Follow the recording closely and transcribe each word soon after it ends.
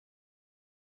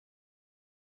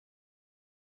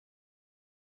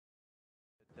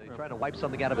trying to wipe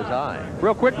something out of his eye.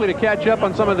 Real quickly to catch up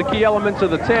on some of the key elements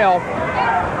of the tail.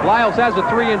 Liles has a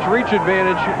 3-inch reach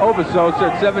advantage over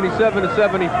Sosa at 77 to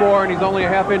 74, and he's only a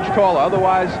half-inch taller.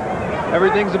 Otherwise,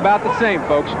 everything's about the same,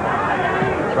 folks.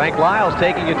 Frank Liles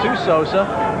taking it to Sosa.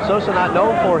 Sosa not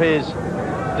known for his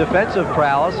defensive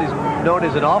prowess. He's known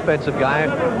as an offensive guy.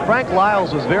 Frank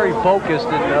Liles was very focused,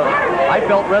 and I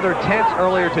felt rather tense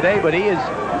earlier today, but he is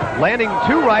landing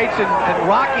 2 rights and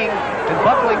rocking and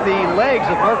buckling the legs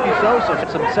of Merqui Sosa.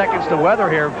 Some seconds to weather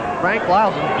here. Frank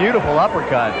Liles, a beautiful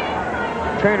uppercut.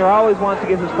 Trainer always wants to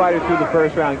get his fighter through the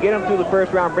first round. Get him through the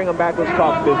first round, bring him back, let's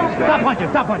talk business. Stop punching,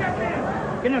 stop punching.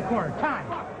 Get in the corner, time.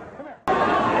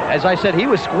 As I said, he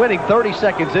was squinting 30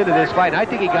 seconds into this fight, and I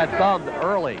think he got thumbed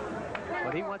early.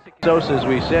 But he wants to... Sosa, as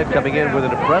we said, coming in with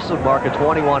an impressive mark of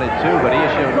 21 and 2, but he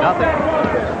has shown nothing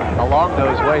along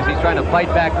those ways. He's trying to fight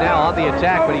back now on the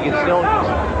attack, but he can still...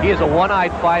 He is a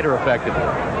one-eyed fighter, effectively.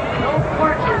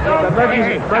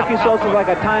 Merqui Sosa is like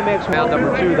a Timex. Round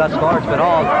number 2 thus far. It's been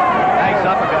all nice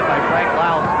uppercut by Frank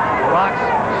Liles. Rocks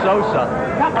Sosa.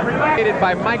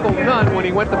 By Michael Nunn when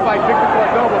he went to fight Victor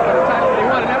Cordova for the title that he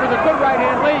won, and that was a good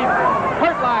right-hand lead.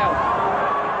 Hurt Liles.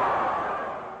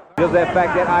 Because that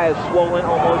fact that eye is swollen,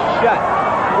 almost shut.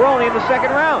 We're only in the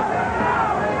second round.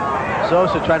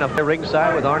 Sosa trying to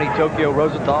ringside with Arnie Tokyo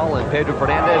Rosenthal and Pedro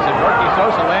Fernandez, and Merqui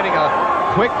Sosa landing a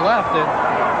quick left, and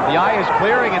the eye is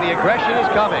clearing and the aggression is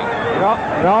coming.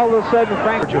 And all of a sudden,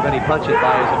 Frank... Of any punches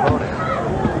by his opponent.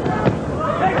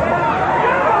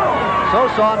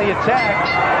 Sosa on the attack.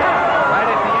 Right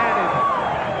at the end,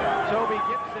 and Toby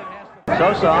Gibson has to...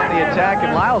 Sosa on the attack,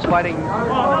 and Liles fighting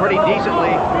pretty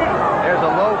decently. There's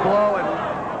a low blow, and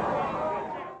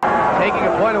taking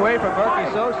a point away from Merqui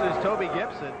Sosa is Toby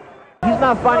Gibson. He's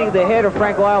not finding the head of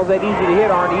Frank Liles that easy to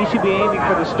hit, Arnie. He should be aiming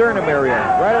for the sternum area,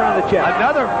 right around the chest.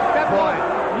 Another point.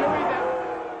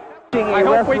 I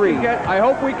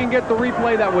hope we can get the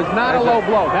replay. That was not a low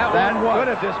blow. That would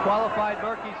have disqualified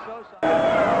Merqui Sosa.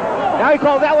 Now he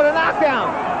calls that one a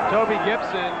knockdown. Toby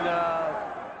Gibson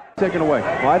taken away.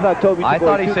 Well, I thought Toby. I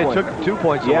thought he said took 2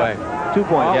 points away. 2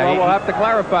 points. Yeah, we'll have to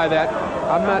clarify that.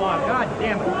 I'm not. God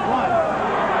damn it!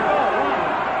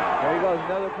 There he goes,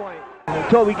 another point. And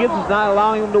Toby Gibson's not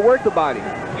allowing him to work the body.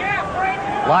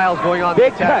 Liles going on the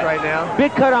attack right now.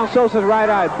 Big cut on Sosa's right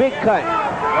eye. Big cut.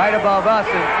 Right above us,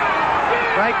 and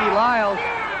Frankie Liles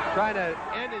trying to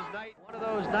end his night. One of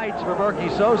those nights for Merqui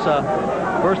Sosa.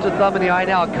 First a thumb in the eye,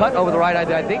 now a cut over the right eye.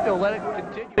 I think they'll let it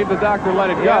continue. Leave the doctor let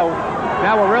it go.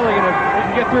 Now we're really going to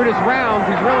get through this round.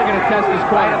 He's really going to test his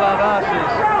point. Right above us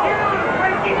is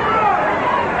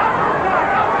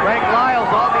Frank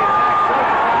Liles on the attack.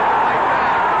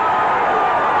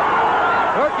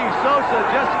 Merqui Sosa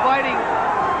just fighting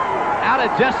out of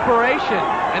desperation,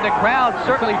 and the crowd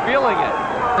certainly feeling it.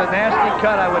 A nasty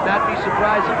cut. I would not be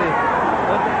surprised if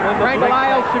Frank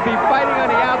Liles should be fighting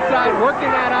on the outside, working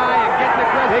that eye and getting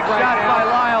aggressive. Big shot by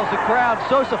Liles. The crowd.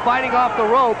 Sosa fighting off the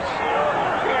ropes.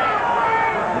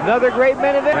 Another great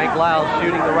minute there. Frank Liles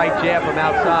shooting the right jab from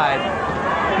outside.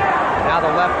 Now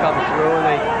the left comes through, and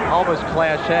they almost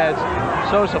clash heads.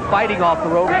 Sosa fighting off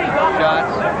the ropes.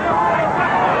 Shots.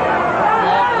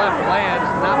 Long left lands.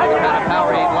 Not the kind of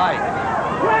power he'd like.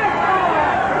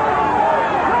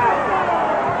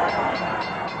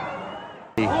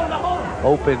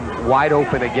 Open, wide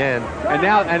open again. And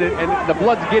now, and the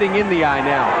blood's getting in the eye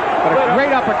now. But a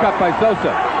great uppercut by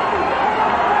Sosa.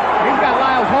 He's got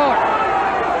Liles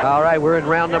hard. All right, we're in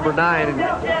round number 9,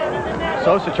 and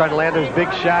Sosa trying to land those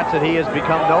big shots that he has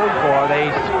become known for.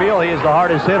 They feel he is the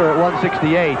hardest hitter at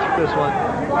 168. This one.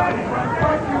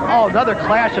 Oh, another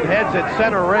clash of heads at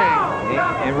center ring.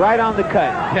 And right on the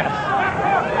cut. Yes.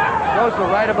 Sosa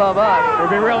right above us. It'll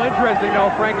be real interesting,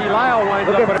 though. Frankie Liles winds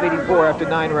Look up at 84 after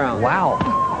 9 rounds. Wow.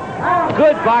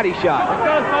 Good body shot.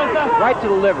 Right to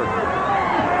the liver.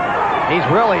 He's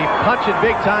really punching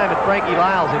big time at Frankie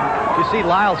Liles, and you see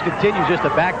Liles continues just to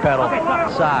backpedal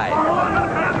side.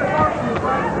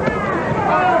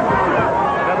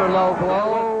 Another low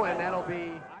blow, and that'll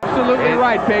be... Absolutely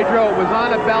right, Pedro. It was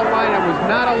on a belt line. It was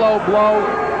not a low blow.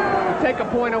 To take a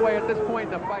point away at this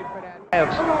point in the fight for that.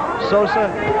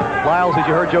 Sosa, Liles, as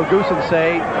you heard Joe Goosen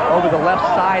say, over the left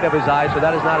side of his eye, so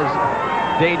that is not as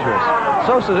dangerous.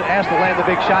 Sosa asked to land the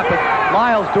big shot, but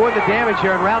Liles doing the damage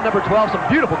here in round number 12. Some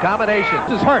beautiful combinations.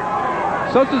 This is hurt.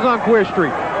 Sosa's on Queer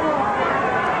Street.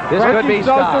 This could be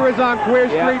stopped. Sosa is on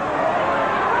Queer Street.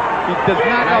 He does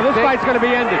not know. This fight's going to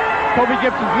be ended. Toby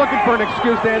Gibson's looking for an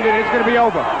excuse to end it. It's going to be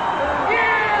over.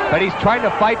 But he's trying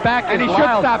to fight back, and he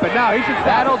should stop it. Now he should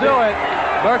stop it. That'll do it.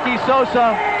 Merqui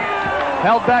Sosa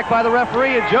Held back by the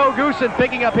referee, and Joe Goosen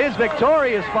picking up his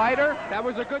victorious fighter. That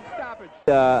was a good stoppage.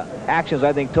 Actions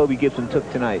I think Toby Gibson took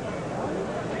tonight.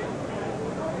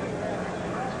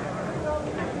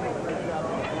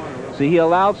 So he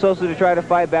allowed Sosa to try to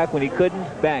fight back. When he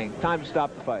couldn't, bang, time to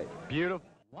stop the fight. Beautiful.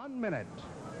 1 minute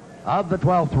of the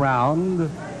 12th round.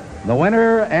 The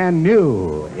winner and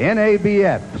new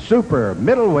NABF Super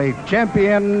Middleweight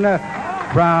Champion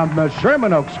from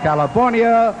Sherman Oaks,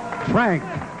 California, Frank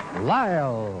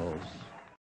Liles.